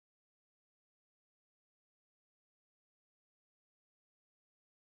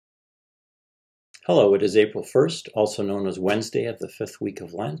Hello, it is April 1st, also known as Wednesday of the 5th week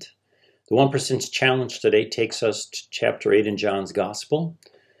of Lent. The 1% challenge today takes us to chapter 8 in John's Gospel.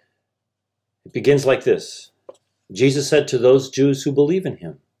 It begins like this. Jesus said to those Jews who believe in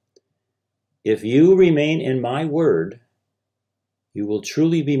him, "If you remain in my word, you will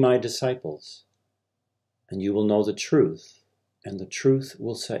truly be my disciples, and you will know the truth, and the truth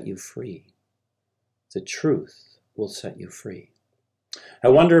will set you free." The truth will set you free. I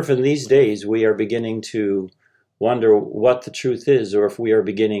wonder if in these days we are beginning to wonder what the truth is, or if we are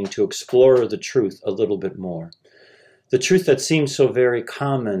beginning to explore the truth a little bit more. The truth that seems so very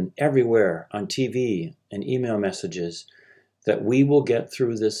common everywhere on TV and email messages, that we will get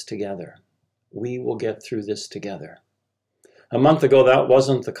through this together. We will get through this together. A month ago, that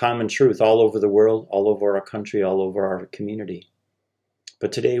wasn't the common truth all over the world, all over our country, all over our community.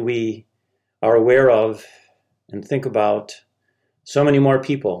 But today we are aware of and think about so many more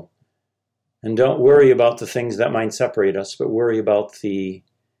people, and don't worry about the things that might separate us, but worry about the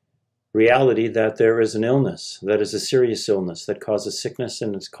reality that there is an illness, that is a serious illness that causes sickness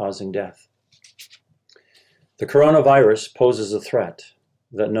and is causing death. The coronavirus poses a threat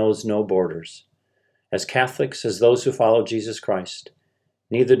that knows no borders. As Catholics, as those who follow Jesus Christ,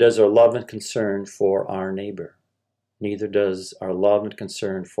 neither does our love and concern for our neighbor. Neither does our love and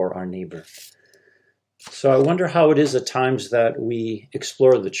concern for our neighbor. So I wonder how it is at times that we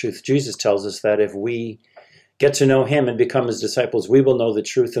explore the truth. Jesus tells us that if we get to know him and become his disciples, we will know the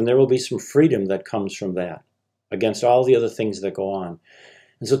truth, and there will be some freedom that comes from that against all the other things that go on.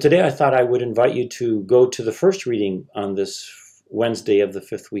 And so today I thought I would invite you to go to the first reading on this Wednesday of the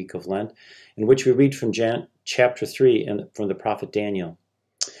 5th week of Lent, in which we read from chapter 3 and from the prophet Daniel.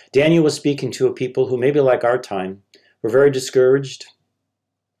 Daniel was speaking to a people who, maybe like our time, were very discouraged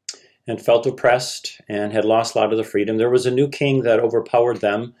and felt oppressed and had lost a lot of the freedom. There was a new king that overpowered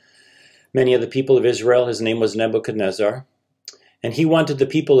them, many of the people of Israel. His name was Nebuchadnezzar. And he wanted the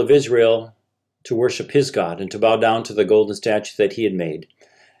people of Israel to worship his God and to bow down to the golden statue that he had made.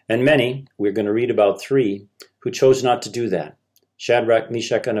 And many, we're going to read about 3, who chose not to do that. Shadrach,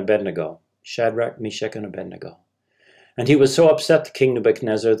 Meshach, and Abednego. Shadrach, Meshach, and Abednego. And he was so upset, the king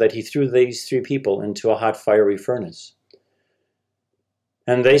Nebuchadnezzar, that he threw these 3 people into a hot fiery furnace.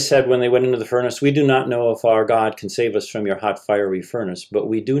 And they said when they went into the furnace, "We do not know if our God can save us from your hot fiery furnace, but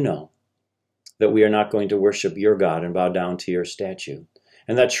we do know that we are not going to worship your God and bow down to your statue."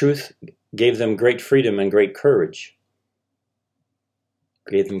 And that truth gave them great freedom and great courage.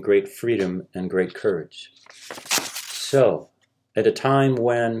 Gave them great freedom and great courage. So, at a time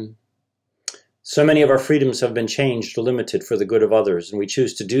when so many of our freedoms have been changed or limited for the good of others, and we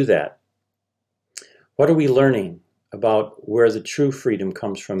choose to do that, what are we learning about where the true freedom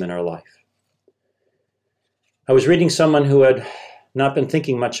comes from in our life? I was reading someone who had not been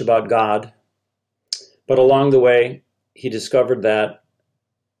thinking much about God, but along the way he discovered that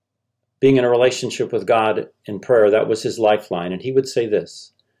being in a relationship with God in prayer, that was his lifeline. And he would say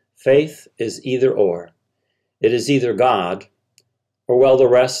this: faith is either or. It is either God or, well, the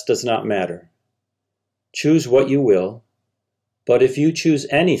rest does not matter. Choose what you will, but if you choose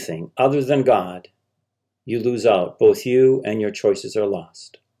anything other than God, you lose out. Both you and your choices are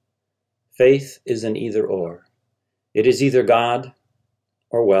lost. Faith is an either or. It is either God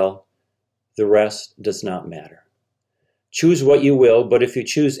or, well, the rest does not matter. Choose what you will, but if you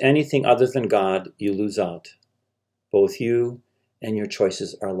choose anything other than God, you lose out. Both you and your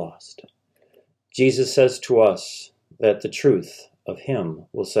choices are lost. Jesus says to us that the truth of him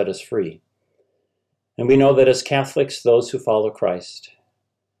will set us free. And we know that as Catholics, those who follow Christ,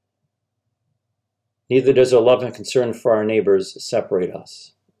 neither does our love and concern for our neighbors separate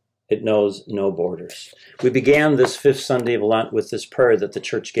us. It knows no borders. We began this 5th Sunday of Lent with this prayer that the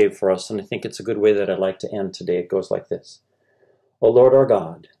Church gave for us, and I think it's a good way that I'd like to end today. It goes like this: O Lord our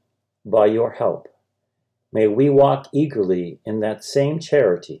God, by your help, may we walk eagerly in that same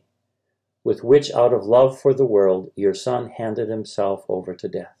charity with which, out of love for the world, your Son handed himself over to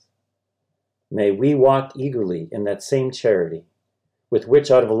death. May we walk eagerly in that same charity with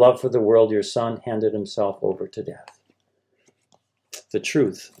which, out of love for the world, your Son handed himself over to death. The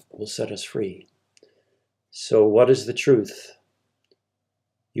truth will set us free. So what is the truth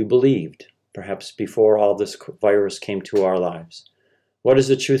you believed, perhaps before all this virus came to our lives? What is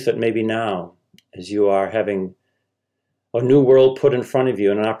the truth that maybe now, as you are having a new world put in front of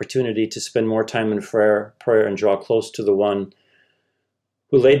you and an opportunity to spend more time in prayer and draw close to the one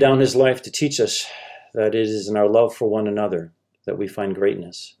who laid down his life to teach us that it is in our love for one another that we find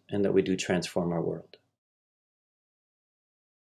greatness and that we do transform our world?